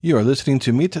You are listening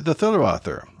to Meet the Thriller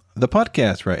Author, the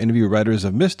podcast where I interview writers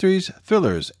of mysteries,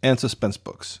 thrillers, and suspense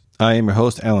books. I am your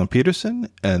host, Alan Peterson,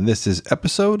 and this is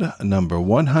episode number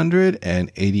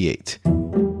 188.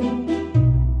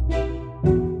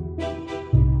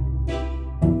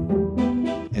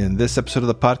 In this episode of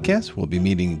the podcast, we'll be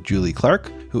meeting Julie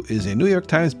Clark, who is a New York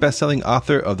Times bestselling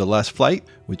author of The Last Flight,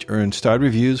 which earned starred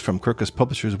reviews from Kirkus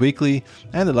Publishers Weekly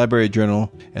and the Library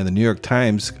Journal, and the New York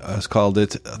Times has called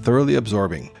it thoroughly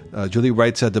absorbing. Julie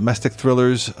writes domestic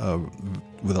thrillers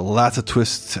with lots of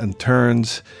twists and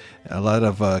turns, a lot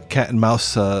of cat and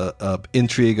mouse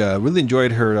intrigue. Really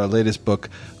enjoyed her latest book,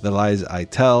 The Lies I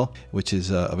Tell, which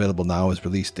is available now, is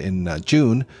released in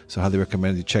June. So highly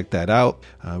recommend you check that out.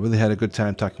 Really had a good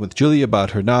time talking with Julie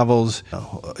about her novels,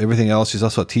 everything else. She's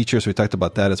also a teacher, so we talked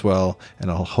about that as well,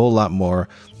 and a whole lot more.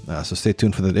 So stay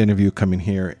tuned for the interview coming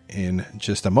here in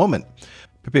just a moment.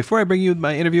 But before I bring you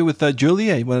my interview with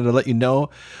Julie, I wanted to let you know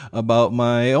about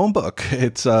my own book.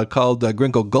 It's called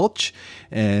Gringo Gulch,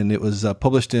 and it was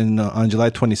published on July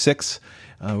 26th.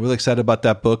 Really excited about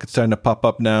that book. It's starting to pop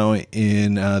up now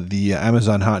in the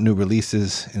Amazon Hot New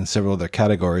Releases in several other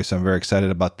categories, so I'm very excited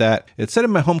about that. It's set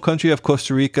in my home country of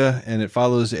Costa Rica, and it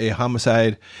follows a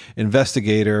homicide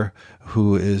investigator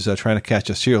who is trying to catch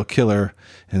a serial killer,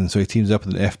 and so he teams up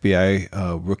with an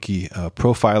FBI rookie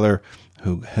profiler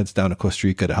who heads down to Costa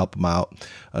Rica to help him out.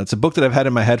 It's a book that I've had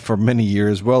in my head for many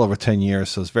years, well over 10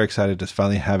 years, so I was very excited to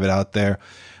finally have it out there.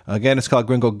 Again, it's called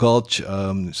Gringo Gulch,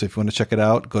 so if you want to check it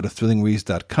out, go to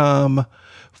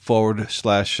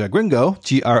thrillingreads.com/Gringo,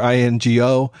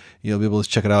 Gringo. You'll be able to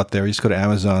check it out there. You just go to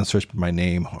Amazon, search by my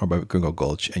name or by Gringo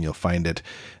Gulch, and you'll find it.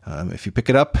 If you pick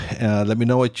it up, let me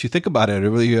know what you think about it. I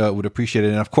really would appreciate it.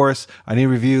 And of course, I need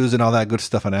reviews and all that good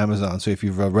stuff on Amazon. So if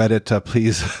you've read it,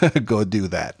 please go do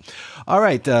that. All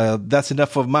right, that's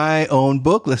enough of my own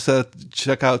book. Let's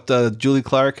check out Julie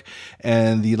Clark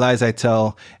and The Lies I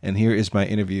Tell. And here is my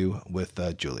interview with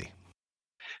Julie.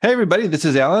 Hey, everybody. This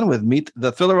is Alan with Meet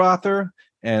the Thriller Author.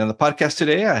 And on the podcast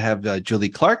today, I have Julie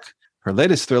Clark. Her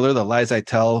latest thriller, The Lies I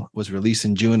Tell, was released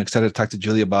in June. Excited to talk to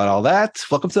Julie about all that.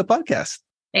 Welcome to the podcast.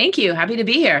 Thank you. Happy to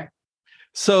be here.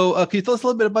 So can you tell us a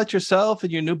little bit about yourself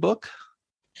and your new book?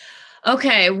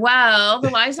 Okay. Well, The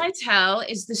Lies I Tell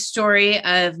is the story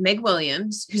of Meg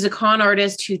Williams, who's a con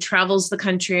artist who travels the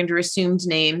country under assumed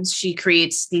names. She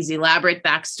creates these elaborate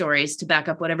backstories to back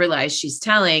up whatever lies she's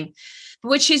telling. But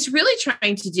what she's really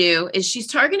trying to do is she's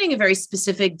targeting a very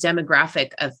specific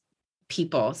demographic of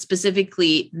people,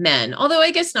 specifically men, although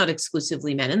I guess not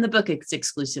exclusively men. In the book, it's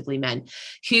exclusively men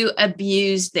who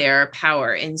abuse their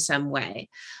power in some way.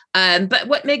 But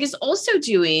what Meg is also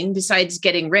doing, besides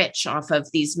getting rich off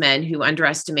of these men who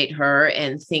underestimate her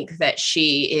and think that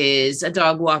she is a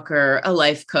dog walker, a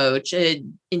life coach,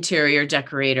 an interior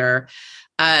decorator,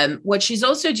 what she's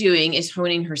also doing is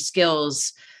honing her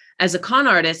skills as a con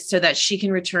artist so that she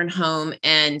can return home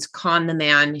and con the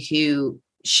man who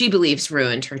she believes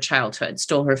ruined her childhood,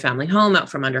 stole her family home out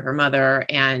from under her mother,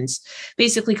 and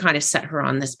basically kind of set her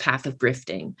on this path of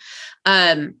grifting.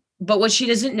 But what she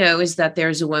doesn't know is that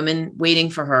there's a woman waiting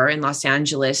for her in Los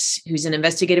Angeles who's an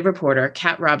investigative reporter,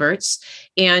 Kat Roberts,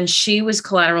 and she was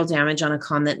collateral damage on a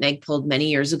con that Meg pulled many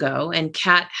years ago. And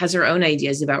Kat has her own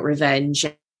ideas about revenge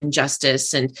and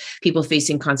justice and people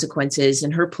facing consequences.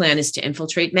 And her plan is to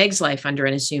infiltrate Meg's life under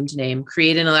an assumed name,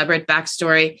 create an elaborate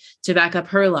backstory to back up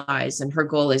her lies. And her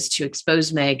goal is to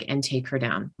expose Meg and take her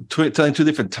down. Telling two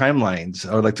different timelines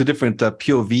or like two different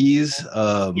POVs.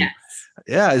 Yes.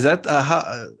 Yeah. Is that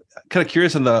kind of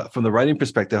curious from the writing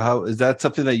perspective? How is that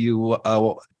something that you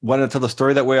wanted to tell the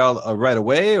story that way right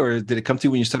away, or did it come to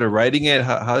you when you started writing it?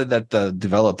 How did that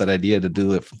develop, that idea to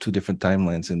do it from two different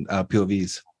timelines and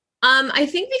POVs? I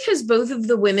think because both of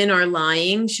the women are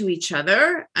lying to each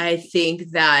other, I think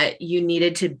that you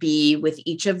needed to be with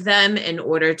each of them in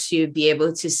order to be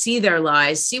able to see their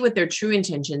lies, see what their true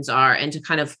intentions are, and to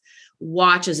kind of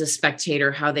watch as a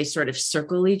spectator how they sort of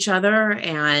circle each other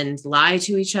and lie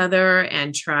to each other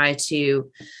and try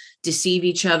to deceive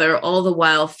each other, all the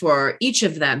while for each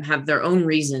of them have their own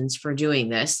reasons for doing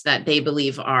this that they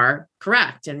believe are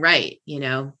correct and right, you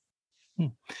know.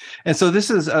 And so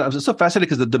this is I'm so fascinated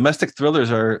because the domestic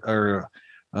thrillers are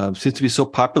seem to be so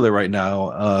popular right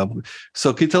now.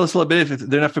 So can you tell us a little bit, if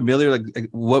they're not familiar, like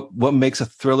what makes a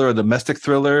thriller a domestic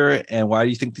thriller, and why do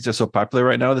you think these are so popular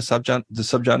right now, the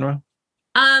subgenre?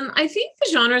 I think the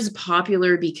genre is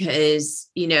popular because,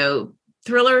 you know,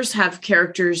 thrillers have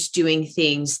characters doing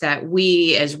things that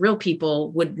we as real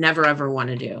people would never, ever want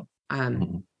to do.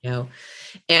 you know.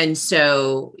 And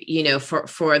so,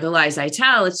 for The Lies I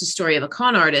Tell, it's a story of a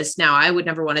con artist. Now, I would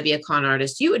never want to be a con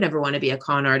artist. You would never want to be a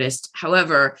con artist.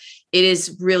 However, it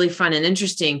is really fun and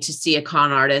interesting to see a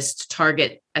con artist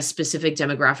target a specific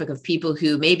demographic of people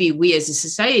who maybe we as a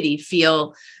society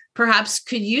feel perhaps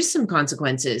could use some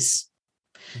consequences.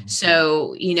 Mm-hmm.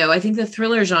 So, I think the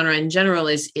thriller genre in general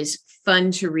is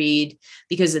fun to read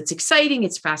because it's exciting,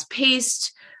 it's fast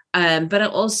paced. But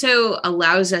it also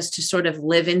allows us to sort of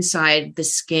live inside the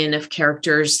skin of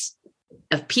characters,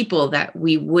 of people that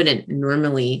we wouldn't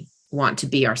normally want to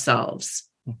be ourselves.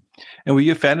 And were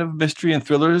you a fan of mystery and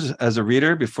thrillers as a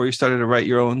reader before you started to write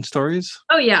your own stories?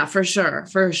 Oh, yeah, for sure.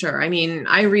 For sure. I mean,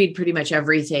 I read pretty much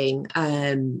everything.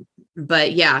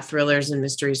 But yeah, thrillers and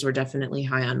mysteries were definitely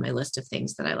high on my list of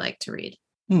things that I like to read.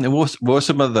 And what were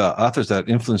some of the authors that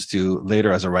influenced you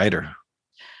later as a writer?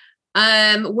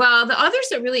 Well, the authors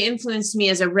that really influenced me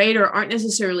as a writer aren't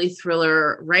necessarily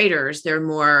thriller writers. They're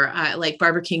more like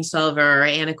Barbara Kingsolver,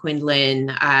 Anna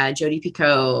Quindlen, Jodi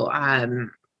Picoult.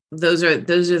 Those are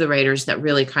the writers that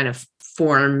really kind of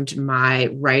formed my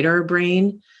writer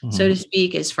brain, so to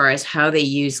speak, as far as how they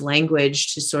use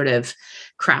language to sort of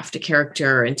craft a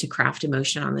character and to craft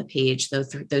emotion on the page.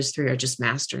 Those three are just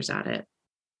masters at it.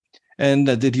 And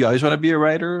did you always want to be a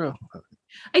writer?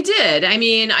 I did. I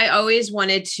mean, I always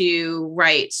wanted to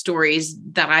write stories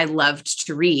that I loved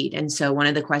to read. And so one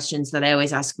of the questions that I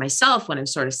always ask myself when I'm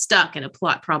sort of stuck in a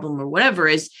plot problem or whatever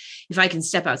is if I can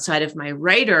step outside of my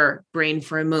writer brain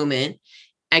for a moment,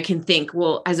 I can think,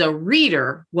 well, as a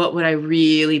reader, what would I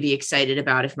really be excited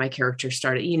about if my character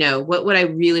started? What would I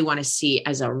really want to see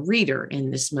as a reader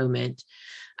in this moment?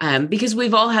 Because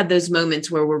we've all had those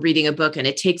moments where we're reading a book and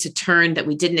it takes a turn that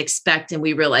we didn't expect. And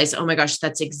we realize, oh my gosh,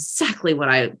 that's exactly what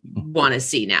I want to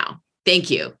see now. Thank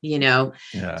you. Yeah.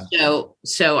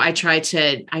 So I try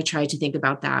to think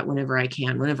about that whenever I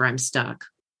can, whenever I'm stuck.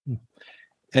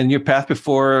 And your path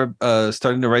before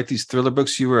starting to write these thriller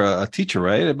books, you were a teacher,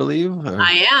 right? I believe.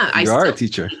 I am. You are a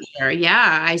teacher.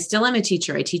 Yeah, I still am a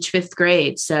teacher. I teach 5th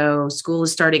grade. So school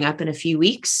is starting up in a few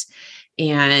weeks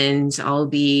and I'll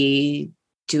be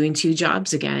doing 2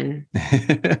 jobs again.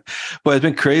 Well, it's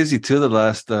been crazy too. The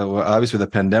last, obviously with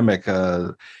the pandemic,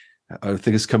 I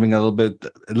think it's coming a little bit.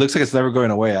 It looks like it's never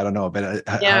going away. I don't know, but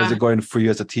how is it going for you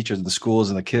as a teacher in the schools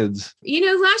and the kids?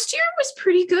 Last year was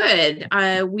pretty good.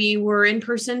 We were in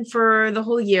person for the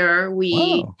whole year.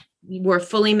 We were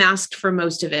fully masked for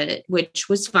most of it, which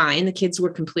was fine. The kids were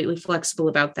completely flexible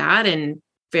about that and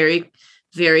very,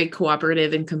 very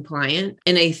cooperative and compliant.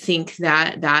 And I think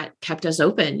that kept us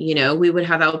open. We would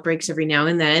have outbreaks every now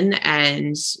and then,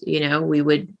 and, we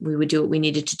would do what we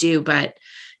needed to do. But,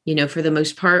 for the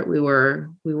most part, we were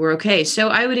okay. So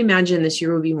I would imagine this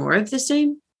year will be more of the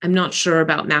same. I'm not sure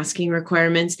about masking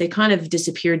requirements. They kind of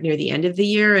disappeared near the end of the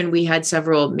year, and we had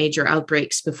several major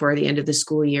outbreaks before the end of the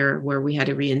school year where we had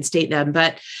to reinstate them.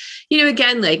 But,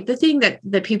 again, like the thing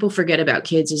that people forget about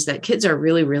kids is that kids are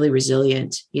really, really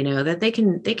resilient, that they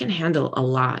can handle a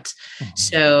lot. Mm-hmm.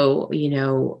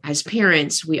 So, as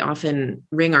parents, we often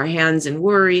wring our hands and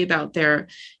worry about their,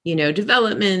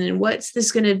 development and what's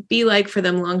this going to be like for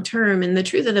them long term. And the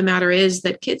truth of the matter is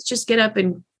that kids just get up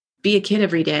and be a kid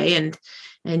every day. And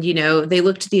they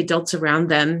look to the adults around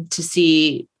them to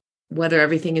see whether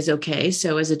everything is okay.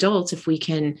 So as adults, if we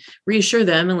can reassure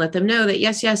them and let them know that,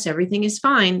 yes, everything is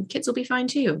fine, kids will be fine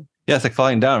too. Yeah, it's like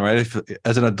falling down, right?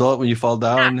 As an adult, when you fall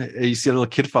down, you see a little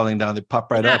kid falling down, they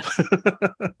pop right up.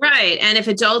 Right. And if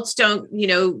adults don't,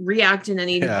 react in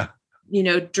any,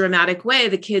 dramatic way,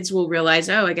 the kids will realize,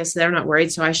 oh, I guess they're not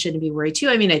worried, so I shouldn't be worried too.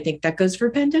 I mean, I think that goes for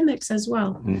pandemics as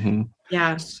well. Mm-hmm.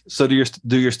 Yeah. So do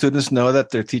your students know that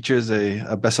their teacher is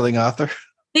a best-selling author?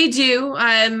 They do.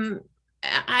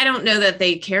 I don't know that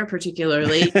they care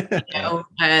particularly.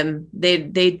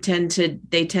 They tend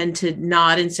to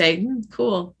nod and say,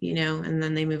 cool, and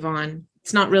then they move on.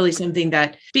 It's not really something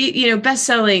that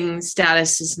best-selling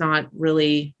status is not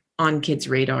really on kids'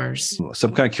 radars. So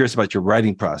I'm kind of curious about your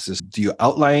writing process. Do you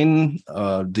outline?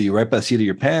 Do you write by the seat of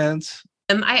your pants?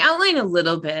 I outline a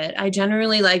little bit. I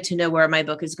generally like to know where my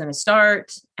book is going to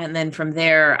start. And then from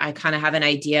there, I kind of have an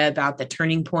idea about the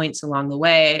turning points along the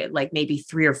way, like maybe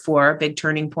 3 or 4 big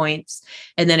turning points.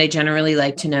 And then I generally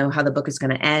like to know how the book is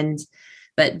going to end.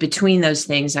 But between those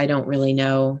things, I don't really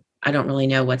know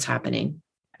what's happening.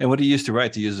 And what do you use to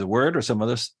write? Do you use a Word or some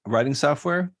other writing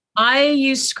software? I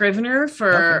use Scrivener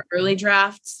for early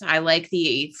drafts. I like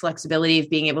the flexibility of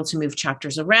being able to move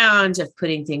chapters around, of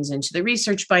putting things into the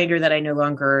research binder that I no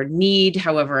longer need.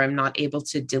 However, I'm not able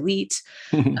to delete.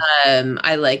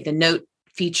 I like the note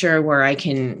feature where I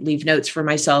can leave notes for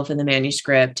myself in the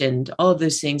manuscript and all of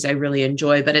those things I really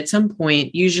enjoy. But at some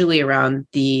point, usually around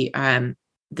the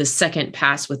second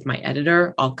pass with my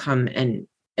editor, I'll come and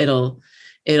it'll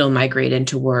migrate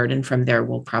into Word. And from there,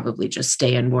 we'll probably just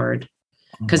stay in Word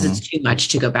because it's too much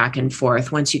to go back and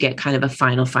forth. Once you get kind of a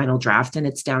final draft and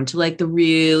it's down to like the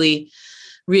really,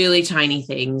 really tiny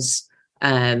things,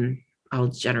 I'll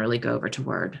generally go over to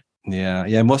Word.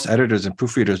 Yeah. Most editors and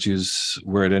proofreaders use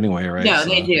Word anyway, right? No,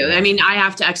 they do. Yeah. I mean, I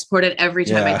have to export it every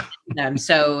time I send them.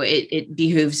 So it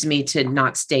behooves me to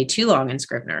not stay too long in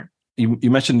Scrivener.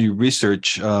 You mentioned you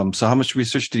research. So how much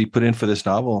research did you put in for this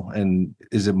novel? And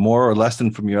is it more or less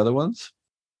than from your other ones?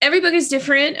 Every book is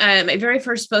different. My very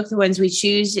first book, The Ones We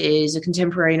Choose, is a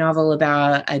contemporary novel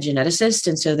about a geneticist.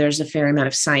 And so there's a fair amount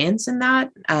of science in that,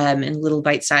 and little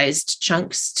bite-sized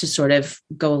chunks to sort of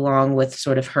go along with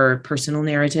sort of her personal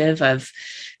narrative of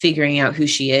figuring out who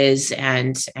she is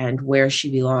and where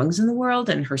she belongs in the world,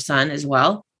 and her son as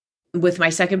well. With my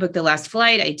second book, The Last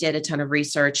Flight, I did a ton of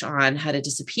research on how to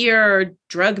disappear,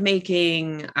 drug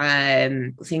making,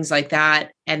 things like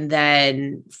that. And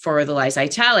then for The Lies I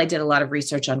Tell, I did a lot of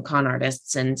research on con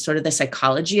artists and sort of the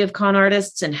psychology of con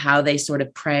artists and how they sort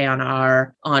of prey on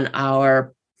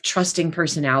our trusting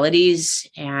personalities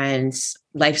and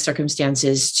life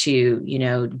circumstances to,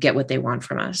 get what they want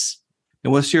from us.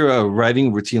 And what's your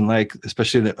writing routine like,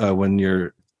 especially when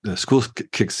the school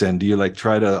kicks in? Do you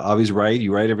try to always write?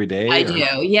 You write every day? I do.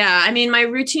 Yeah. I mean, my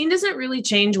routine doesn't really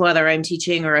change whether I'm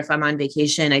teaching or if I'm on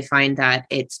vacation. I find that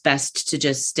it's best to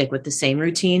just stick with the same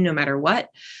routine no matter what.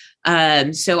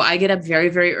 So I get up very,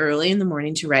 very early in the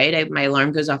morning to write. My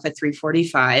alarm goes off at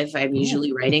 3:45. I'm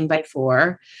usually writing by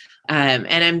 4. And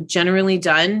I'm generally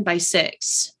done by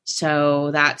 6.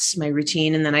 So that's my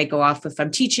routine. And then I go off. If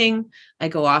I'm teaching, I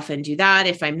go off and do that.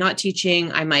 If I'm not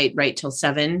teaching, I might write till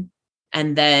 7.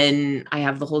 And then I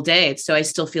have the whole day. So I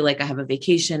still feel like I have a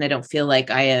vacation. I don't feel like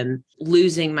I am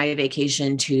losing my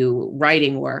vacation to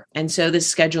writing work. And so this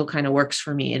schedule kind of works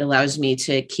for me. It allows me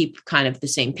to keep kind of the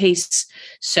same pace.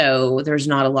 So there's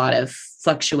not a lot of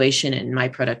fluctuation in my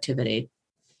productivity.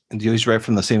 And do you always write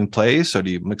from the same place, or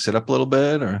do you mix it up a little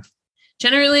bit? Or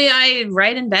generally I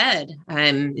write in bed.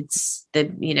 It's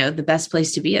the best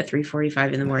place to be at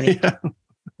 3:45 in the morning.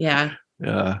 Yeah.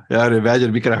 I'd imagine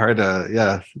it'd be kind of hard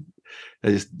to,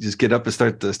 just get up and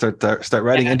start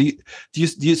writing. And do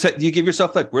you give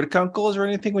yourself word count goals or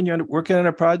anything when you're working on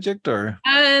a project? Or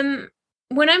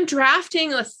when I'm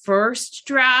drafting a first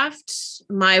draft,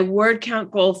 my word count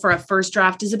goal for a first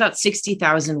draft is about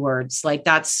 60,000 words.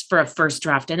 That's for a first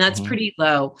draft, and that's pretty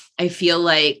low. I feel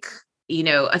like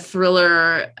a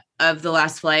thriller of The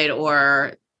Last Flight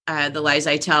or The Lies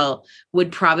I Tell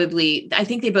would probably, I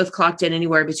think they both clocked in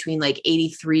anywhere between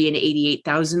 83 and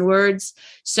 88,000 words.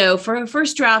 So for a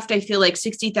first draft, I feel like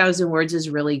 60,000 words is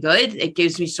really good. It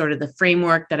gives me sort of the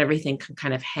framework that everything can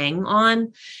kind of hang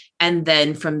on. And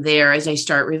then from there, as I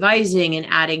start revising and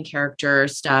adding character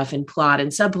stuff and plot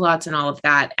and subplots and all of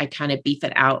that, I kind of beef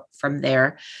it out from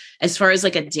there. As far as a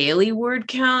daily word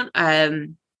count,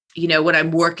 when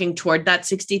I'm working toward that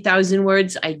 60,000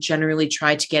 words, I generally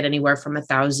try to get anywhere from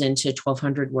 1,000 to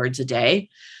 1,200 words a day.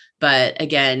 But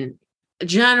again,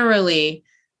 generally,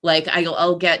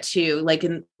 I'll get to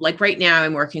right now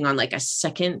I'm working on a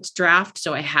second draft.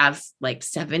 So I have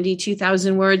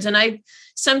 72,000 words, and I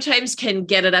sometimes can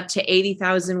get it up to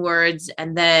 80,000 words.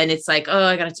 And then it's I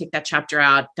got to take that chapter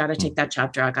out, got to take that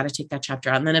chapter out, got to take that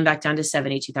chapter out. And then I'm back down to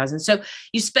 72,000. So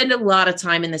you spend a lot of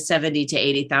time in the 70 to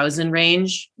 80,000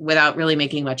 range without really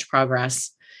making much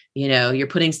progress. You're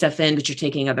putting stuff in, but you're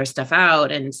taking other stuff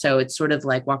out. And so it's sort of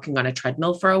like walking on a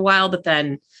treadmill for a while, but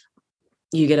then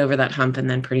you get over that hump. And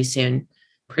then pretty soon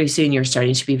you're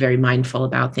starting to be very mindful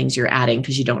about things you're adding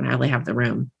because you don't really have the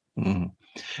room. Mm-hmm.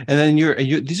 And then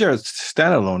these are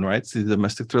standalone, right? So the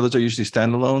domestic thrillers are usually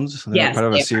standalones. They're not part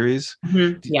of a series.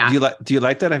 Mm-hmm. Yeah. Do you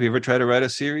like that? Have you ever tried to write a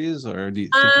series, or do you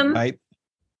think you might?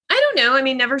 I don't know. I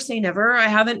mean, never say never. I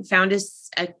haven't found a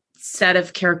set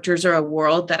of characters or a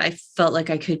world that I felt like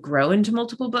I could grow into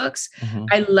multiple books. Mm-hmm.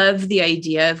 I love the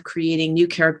idea of creating new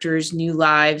characters, new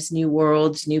lives, new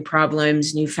worlds, new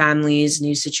problems, new families,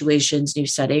 new situations, new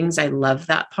settings. I love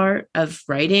that part of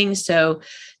writing. So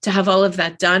to have all of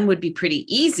that done would be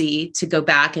pretty easy to go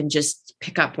back and just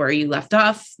pick up where you left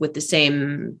off with the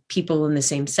same people in the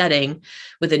same setting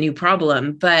with a new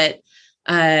problem. But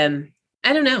I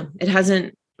don't know. It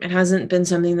hasn't been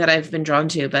something that I've been drawn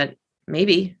to, but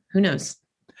maybe. Who knows?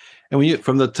 And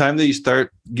from the time that you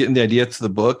start getting the idea to the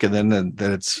book and then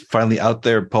that it's finally out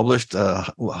there published,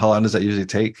 how long does that usually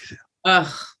take?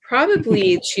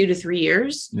 Probably 2 to 3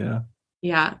 years. Yeah.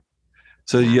 Yeah.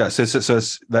 So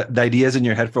it's, that the idea is in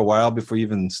your head for a while before you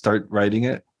even start writing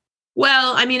it.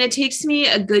 Well, I mean, it takes me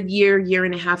a good year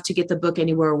and a half to get the book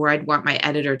anywhere where I'd want my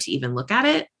editor to even look at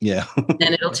it. Yeah.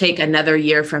 Then it'll take another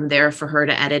year from there for her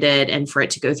to edit it and for it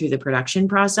to go through the production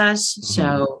process.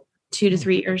 So 2 to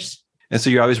 3 years. And so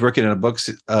you're always working on books.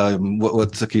 Can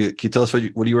you tell us what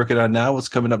are you working on now? What's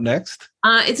coming up next?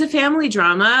 It's a family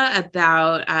drama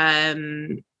about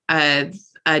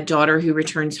a daughter who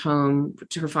returns home.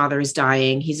 Her father is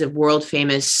dying. He's a world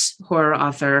famous horror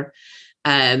author,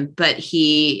 but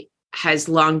he has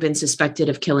long been suspected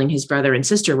of killing his brother and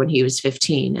sister when he was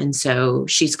 15. And so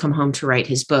she's come home to write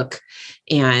his book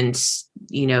and,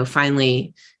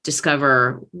 finally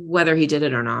discover whether he did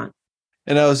it or not.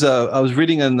 And I was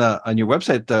reading on your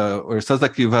website where it sounds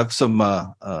like you have some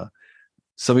of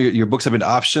your books have been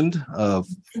optioned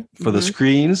for the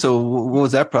screen. So what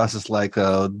was that process like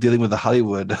dealing with the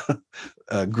Hollywood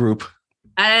group?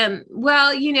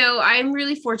 Well, I'm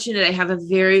really fortunate. I have a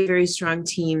very, very strong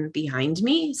team behind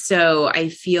me. So I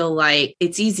feel like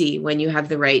it's easy when you have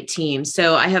the right team.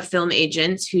 So I have film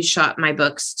agents who shot my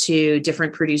books to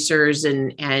different producers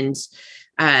and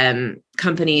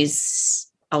companies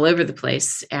all over the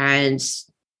place. And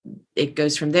it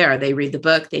goes from there. They read the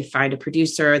book, they find a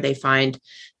producer, they find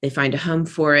a home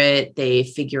for it. They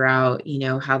figure out,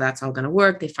 how that's all going to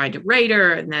work. They find a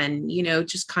writer, and then,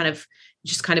 just kind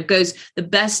of goes. The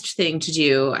best thing to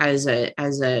do as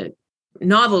a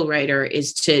novel writer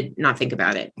is to not think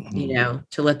about it,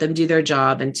 to let them do their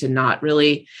job and to not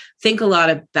really think a lot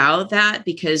about that,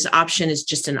 because option is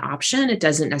just an option. It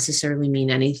doesn't necessarily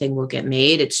mean anything will get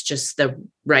made. It's just the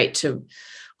right to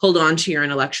hold on to your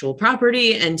intellectual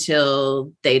property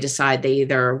until they decide they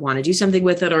either want to do something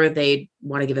with it or they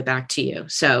want to give it back to you.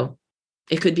 So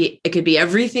it could be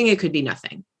everything. It could be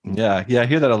nothing. Yeah. I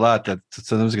hear that a lot, that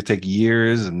sometimes it could take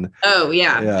years. And oh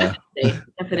yeah.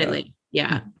 Definitely.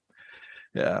 Yeah.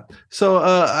 Yeah. So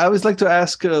I always like to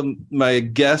ask my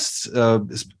guests,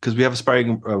 because we have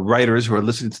aspiring writers who are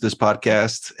listening to this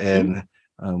podcast, and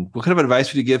what kind of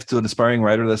advice would you give to an aspiring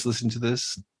writer that's listening to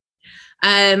this?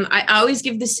 I always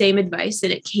give the same advice,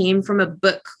 and it came from a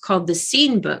book called The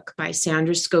Scene Book by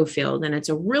Sandra Schofield. And it's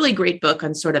a really great book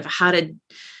on sort of how to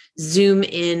zoom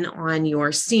in on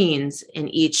your scenes in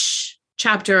each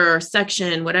chapter or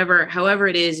section, however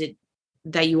it is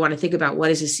that you want to think about what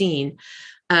is a scene,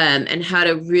 and how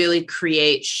to really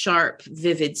create sharp,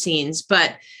 vivid scenes.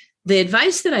 But the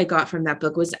advice that I got from that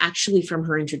book was actually from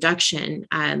her introduction.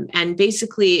 And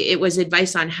basically it was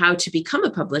advice on how to become a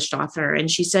published author.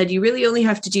 And she said, you really only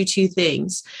have to do 2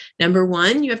 things. Number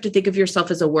 1, you have to think of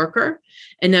yourself as a worker.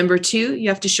 And number 2, you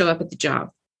have to show up at the job.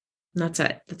 And that's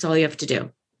it. That's all you have to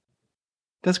do.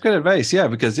 That's great advice. Yeah.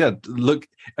 Because look,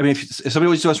 I mean, if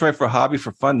somebody just wants to write for a hobby,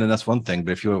 for fun, then that's one thing.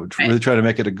 But if you really try to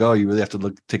make it a go, you really have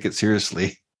to take it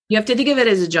seriously. You have to think of it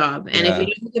as a job. And if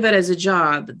you don't think of it as a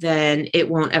job, then it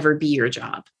won't ever be your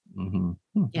job. Mm-hmm.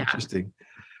 Yeah. Interesting.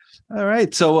 All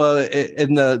right. So,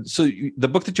 so the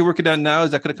book that you're working on now,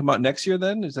 is that going to come out next year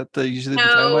then? Is that usually the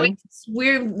timeline?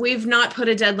 We've not put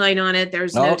a deadline on it.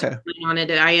 There's no deadline on it.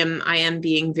 I am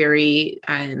being very,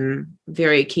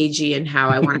 very cagey in how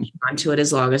I want to keep onto it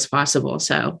as long as possible.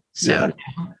 So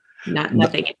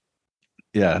nothing.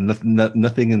 Yeah,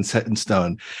 nothing set in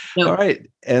stone. Nope. All right,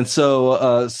 and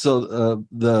so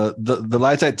the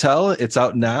Lies I Tell, it's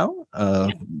out now.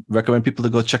 Recommend people to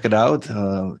go check it out.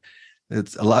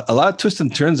 It's a lot of twists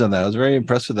and turns on that. I was very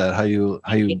impressed with that. How you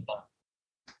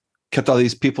kept all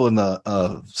these people in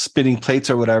the spinning plates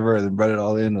or whatever, and brought it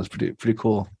all in. It was pretty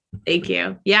cool. Thank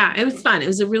you. Yeah, it was fun. It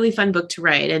was a really fun book to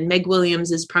write, and Meg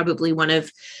Williams is probably one of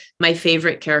my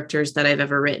favorite characters that I've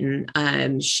ever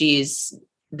written. She's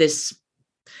this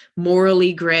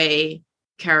morally gray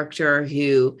character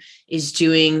who is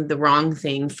doing the wrong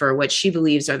thing for what she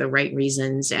believes are the right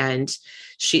reasons. And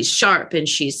she's sharp and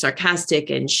she's sarcastic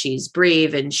and she's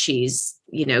brave and she's,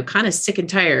 kind of sick and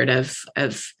tired of,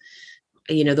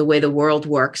 the way the world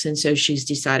works. And so she's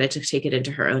decided to take it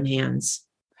into her own hands.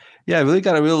 Yeah, I really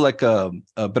got a real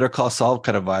a Better Call Saul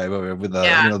kind of vibe with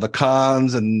the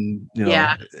cons and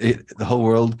the whole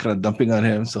world kind of dumping on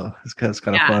him. So it's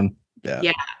kind of fun.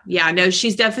 Yeah. No,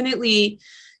 she's definitely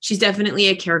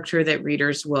a character that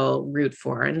readers will root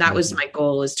for. And that was my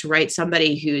goal, is to write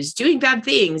somebody who's doing bad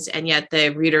things, and yet the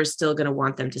reader's still going to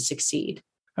want them to succeed.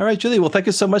 All right, Julie. Well, thank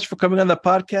you so much for coming on the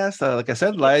podcast. Like I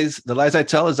said, The Lies I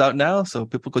Tell is out now, so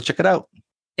people go check it out.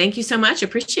 Thank you so much.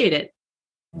 Appreciate it.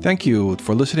 Thank you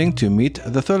for listening to Meet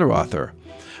the Thriller Author.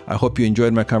 I hope you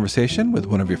enjoyed my conversation with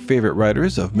one of your favorite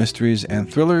writers of mysteries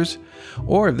and thrillers.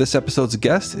 Or if this episode's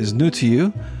guest is new to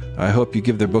you, I hope you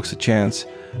give their books a chance.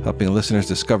 Helping listeners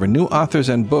discover new authors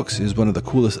and books is one of the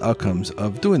coolest outcomes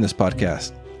of doing this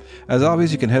podcast. As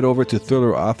always, you can head over to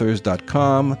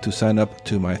thrillerauthors.com to sign up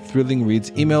to my Thrilling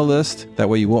Reads email list. That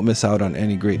way you won't miss out on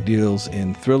any great deals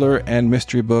in thriller and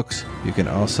mystery books. You can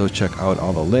also check out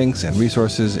all the links and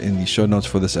resources in the show notes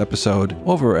for this episode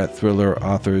over at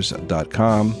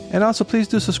thrillerauthors.com. And also please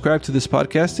do subscribe to this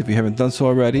podcast if you haven't done so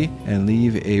already, and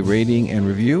leave a rating and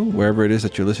review wherever it is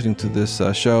that you're listening to this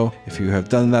show. If you have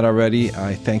done that already,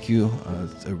 I thank you.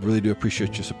 I really do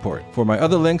appreciate your support. For my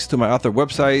other links to my author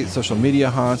website, social media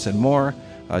haunts, and more,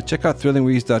 check out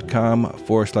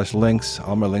thrillingreads.com/links.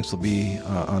 All my links will be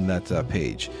on that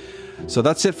page. So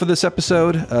that's it for this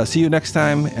episode. See you next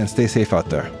time, and stay safe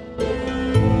out there.